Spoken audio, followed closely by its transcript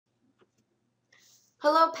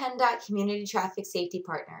Hello PennDOT Community Traffic Safety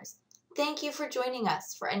Partners. Thank you for joining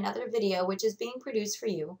us for another video which is being produced for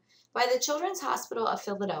you by the Children's Hospital of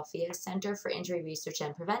Philadelphia Center for Injury Research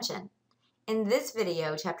and Prevention. In this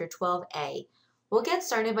video, Chapter 12A, we'll get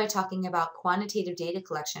started by talking about quantitative data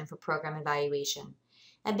collection for program evaluation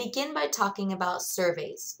and begin by talking about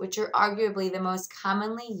surveys, which are arguably the most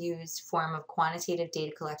commonly used form of quantitative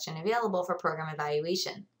data collection available for program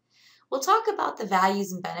evaluation. We'll talk about the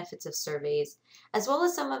values and benefits of surveys, as well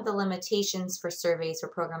as some of the limitations for surveys for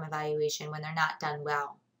program evaluation when they're not done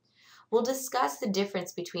well. We'll discuss the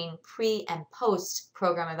difference between pre- and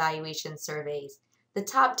post-program evaluation surveys, the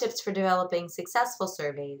top tips for developing successful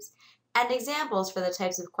surveys, and examples for the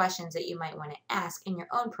types of questions that you might want to ask in your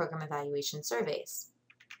own program evaluation surveys.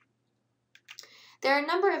 There are a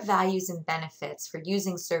number of values and benefits for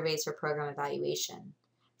using surveys for program evaluation.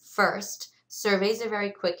 First, surveys are very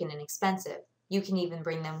quick and inexpensive. You can even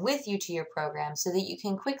bring them with you to your program so that you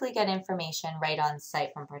can quickly get information right on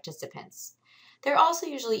site from participants. They're also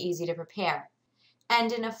usually easy to prepare.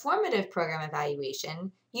 And in a formative program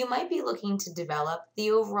evaluation, you might be looking to develop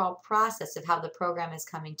the overall process of how the program is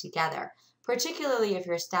coming together, particularly if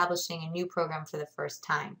you're establishing a new program for the first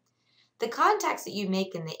time. The contacts that you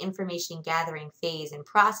make in the information gathering phase and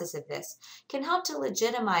process of this can help to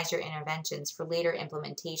legitimize your interventions for later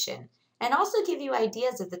implementation and also give you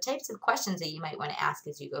ideas of the types of questions that you might want to ask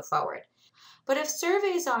as you go forward. But if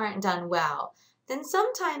surveys aren't done well, then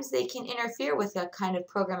sometimes they can interfere with the kind of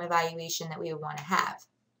program evaluation that we would want to have.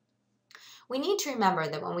 We need to remember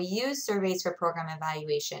that when we use surveys for program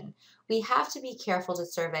evaluation, we have to be careful to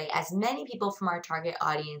survey as many people from our target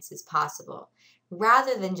audience as possible,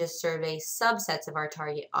 rather than just survey subsets of our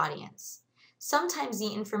target audience. Sometimes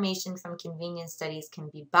the information from convenience studies can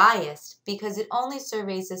be biased because it only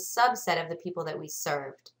surveys a subset of the people that we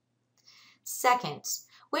served. Second,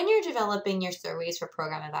 when you're developing your surveys for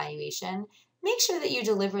program evaluation, make sure that you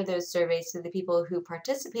deliver those surveys to the people who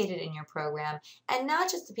participated in your program and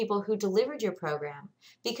not just the people who delivered your program,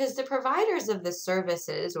 because the providers of the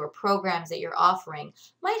services or programs that you're offering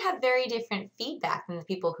might have very different feedback than the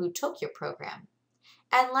people who took your program.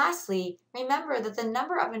 And lastly, remember that the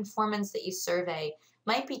number of informants that you survey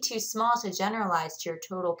might be too small to generalize to your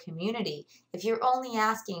total community if you're only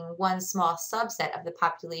asking one small subset of the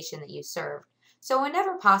population that you serve. So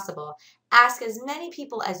whenever possible, ask as many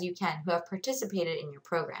people as you can who have participated in your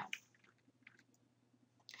program.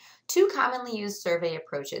 Two commonly used survey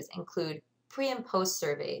approaches include pre- and post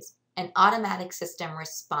surveys and automatic system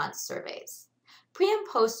response surveys. Pre- and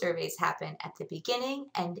post surveys happen at the beginning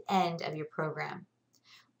and end of your program.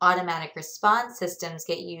 Automatic response systems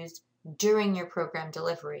get used during your program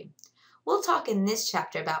delivery. We'll talk in this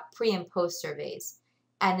chapter about pre- and post surveys.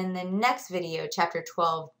 And in the next video, Chapter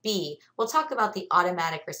 12B, we'll talk about the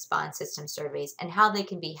automatic response system surveys and how they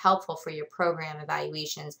can be helpful for your program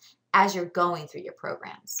evaluations as you're going through your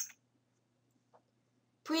programs.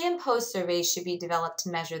 Pre- and post surveys should be developed to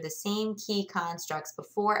measure the same key constructs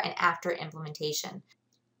before and after implementation.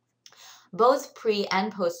 Both pre- and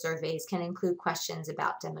post surveys can include questions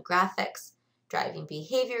about demographics, driving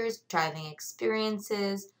behaviors, driving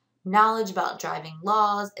experiences, knowledge about driving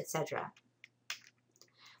laws, etc.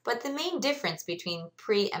 But the main difference between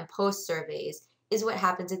pre- and post surveys is what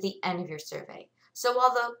happens at the end of your survey. So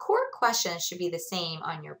while the core questions should be the same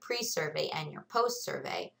on your pre-survey and your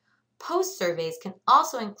post-survey, post surveys can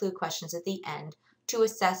also include questions at the end to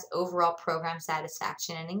assess overall program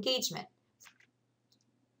satisfaction and engagement.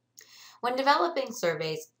 When developing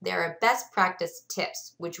surveys, there are best practice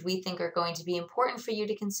tips which we think are going to be important for you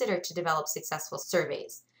to consider to develop successful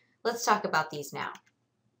surveys. Let's talk about these now.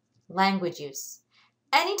 Language use.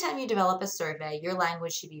 Anytime you develop a survey, your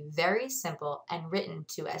language should be very simple and written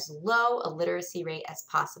to as low a literacy rate as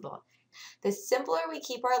possible. The simpler we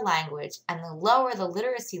keep our language and the lower the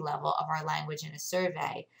literacy level of our language in a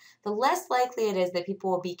survey, the less likely it is that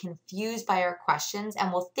people will be confused by our questions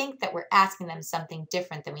and will think that we're asking them something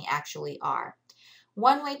different than we actually are.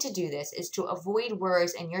 One way to do this is to avoid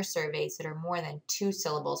words in your surveys that are more than 2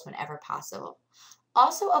 syllables whenever possible.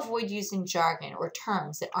 Also avoid using jargon or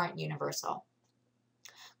terms that aren't universal.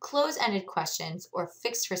 Close-ended questions or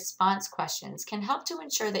fixed response questions can help to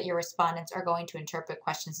ensure that your respondents are going to interpret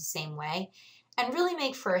questions the same way and really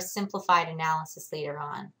make for a simplified analysis later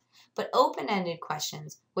on. But open-ended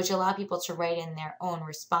questions, which allow people to write in their own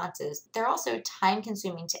responses, they're also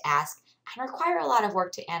time-consuming to ask and require a lot of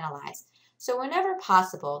work to analyze. So whenever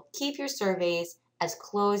possible, keep your surveys as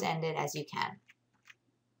close-ended as you can.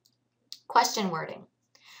 Question wording.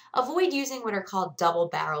 Avoid using what are called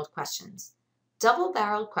double-barreled questions.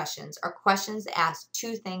 Double-barreled questions are questions that ask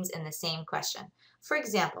 2 things in the same question. For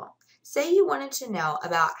example, say you wanted to know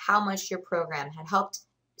about how much your program had helped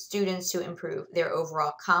students to improve their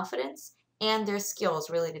overall confidence and their skills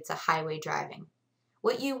related to highway driving.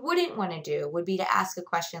 What you wouldn't want to do would be to ask a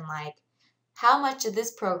question like, how much did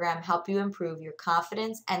this program help you improve your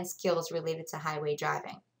confidence and skills related to highway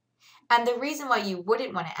driving? And the reason why you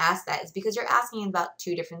wouldn't want to ask that is because you're asking about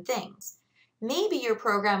two different things. Maybe your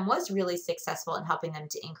program was really successful in helping them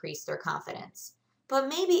to increase their confidence, but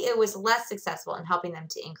maybe it was less successful in helping them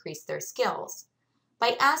to increase their skills.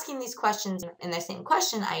 By asking these questions in the same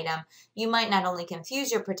question item, you might not only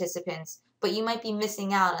confuse your participants, but you might be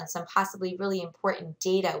missing out on some possibly really important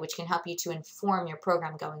data which can help you to inform your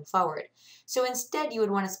program going forward. So instead, you would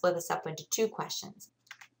want to split this up into two questions.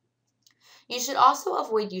 You should also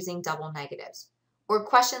avoid using double negatives, or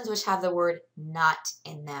questions which have the word not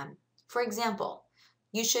in them. For example,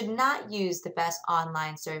 you should not use the best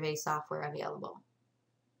online survey software available.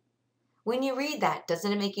 When you read that,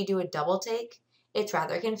 doesn't it make you do a double take? It's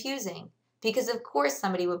rather confusing, because of course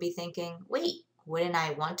somebody would be thinking, wait, wouldn't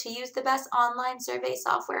I want to use the best online survey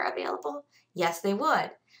software available? Yes, they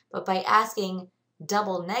would. But by asking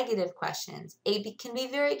double negative questions, it can be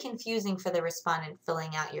very confusing for the respondent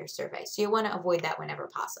filling out your survey. So you want to avoid that whenever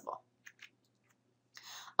possible.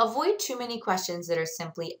 Avoid too many questions that are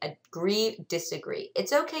simply agree, disagree.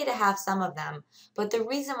 It's okay to have some of them, but the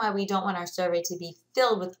reason why we don't want our survey to be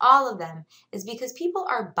filled with all of them is because people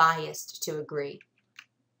are biased to agree.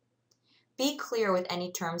 Be clear with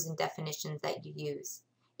any terms and definitions that you use.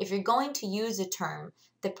 If you're going to use a term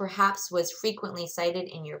that perhaps was frequently cited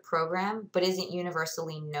in your program but isn't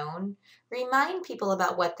universally known, remind people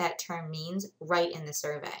about what that term means right in the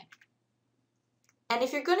survey. And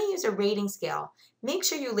if you're going to use a rating scale, make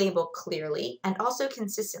sure you label clearly and also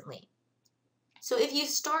consistently. So if you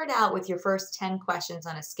start out with your first 10 questions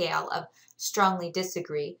on a scale of strongly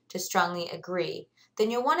disagree to strongly agree, then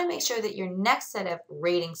you'll want to make sure that your next set of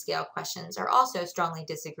rating scale questions are also strongly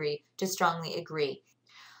disagree to strongly agree.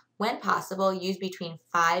 When possible, use between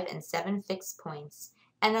 5 and 7 fixed points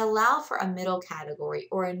and allow for a middle category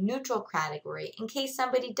or a neutral category in case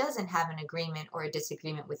somebody doesn't have an agreement or a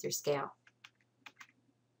disagreement with your scale.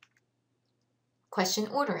 Question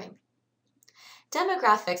ordering.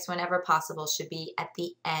 Demographics, whenever possible, should be at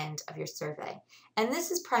the end of your survey. And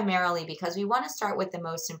this is primarily because we want to start with the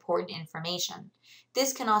most important information.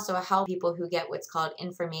 This can also help people who get what's called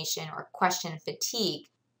information or question fatigue.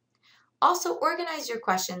 Also, organize your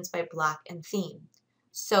questions by block and theme.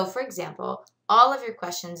 So, for example, all of your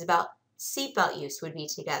questions about seatbelt use would be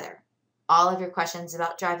together. All of your questions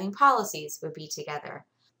about driving policies would be together.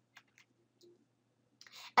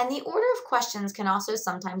 And the order of questions can also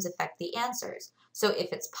sometimes affect the answers. So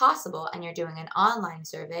if it's possible and you're doing an online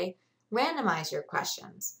survey, randomize your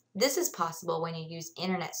questions. This is possible when you use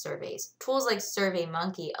internet surveys. Tools like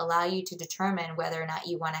SurveyMonkey allow you to determine whether or not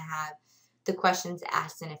you want to have the questions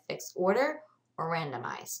asked in a fixed order or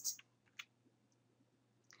randomized.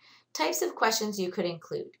 Types of questions you could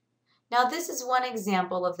include. Now this is one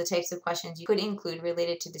example of the types of questions you could include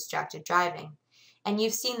related to distracted driving. And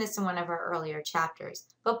you've seen this in one of our earlier chapters.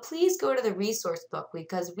 But please go to the resource book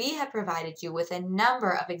because we have provided you with a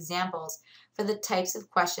number of examples for the types of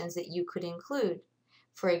questions that you could include.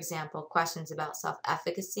 For example, questions about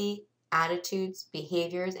self-efficacy, attitudes,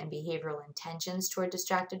 behaviors, and behavioral intentions toward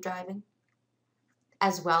distracted driving,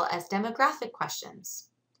 as well as demographic questions.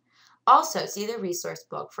 Also, see the resource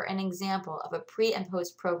book for an example of a pre- and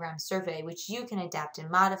post-program survey which you can adapt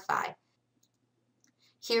and modify.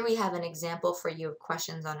 Here we have an example for you of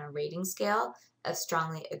questions on a rating scale of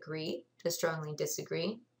strongly agree to strongly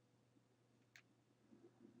disagree,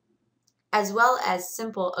 as well as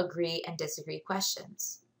simple agree and disagree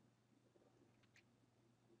questions.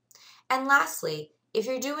 And lastly, if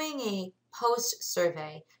you're doing a post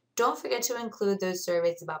survey, don't forget to include those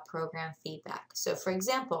surveys about program feedback. So for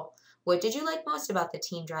example, what did you like most about the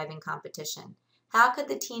teen driving competition? How could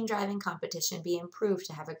the teen driving competition be improved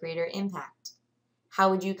to have a greater impact? How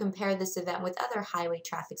would you compare this event with other highway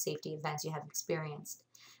traffic safety events you have experienced?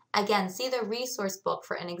 Again, see the resource book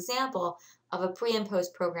for an example of a pre- and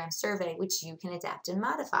post-program survey which you can adapt and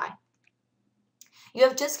modify. You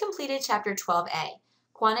have just completed Chapter 12A,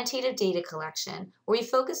 Quantitative Data Collection, where we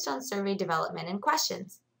focused on survey development and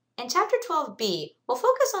questions. In Chapter 12B, we'll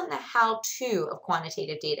focus on the how-to of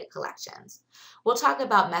quantitative data collections. We'll talk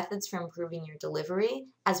about methods for improving your delivery,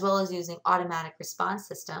 as well as using automatic response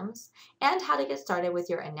systems, and how to get started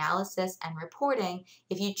with your analysis and reporting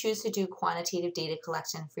if you choose to do quantitative data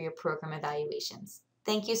collection for your program evaluations.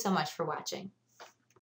 Thank you so much for watching.